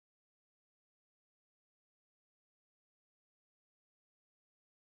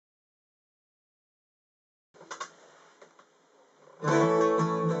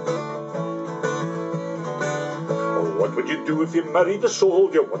What would you do if you married a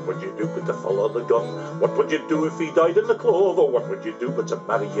soldier? What would you do but to follow the gun? What would you do if he died in the clover? What would you do but to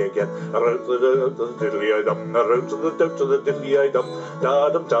marry again? Around to the diddly-i-dum, around to the down to the diddly-i-dum,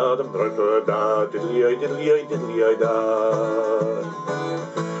 da-dum, da-dum, da da diddly-i, diddly-i, diddly-i-da.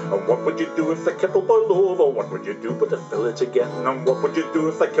 And what would you do if the kettle boiled over? What would you do but to fill it again? And what would you do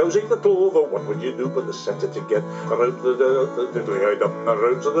if the cows ate the clover? What would you do but to set it again? Around to the diddly-i-dum,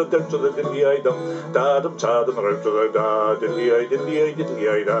 around to the down to the diddly-i-dum, da-dum, da-dum, around to the da diddly-i, diddly-i,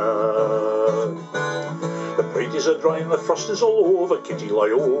 diddly-i-da. The pages are dry and the frost is all over. Kitty lie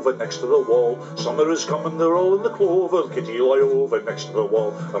over next to the wall. Summer is coming, they're all in the clover. Kitty lie over next to the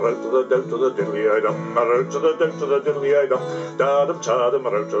wall. Around to the down to the diddly-i-dum, around to the down to the diddly-i-dum, da-dum, da-dum,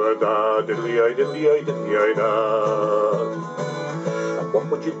 around to the da diddly-i, diddly-i, diddly-i-da. What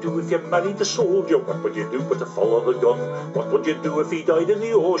would you do if you married a soldier? What would you do but to follow the gun? What would you do if he died in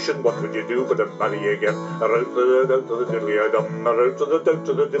the ocean? What would you do but to marry again? Around to the down to the diddly-i-dum, around to the down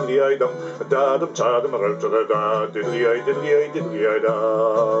to the diddly-i-dum, da-dum, da-dum, around to the da diddly-i, diddly-i,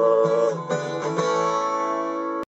 diddly-i-da.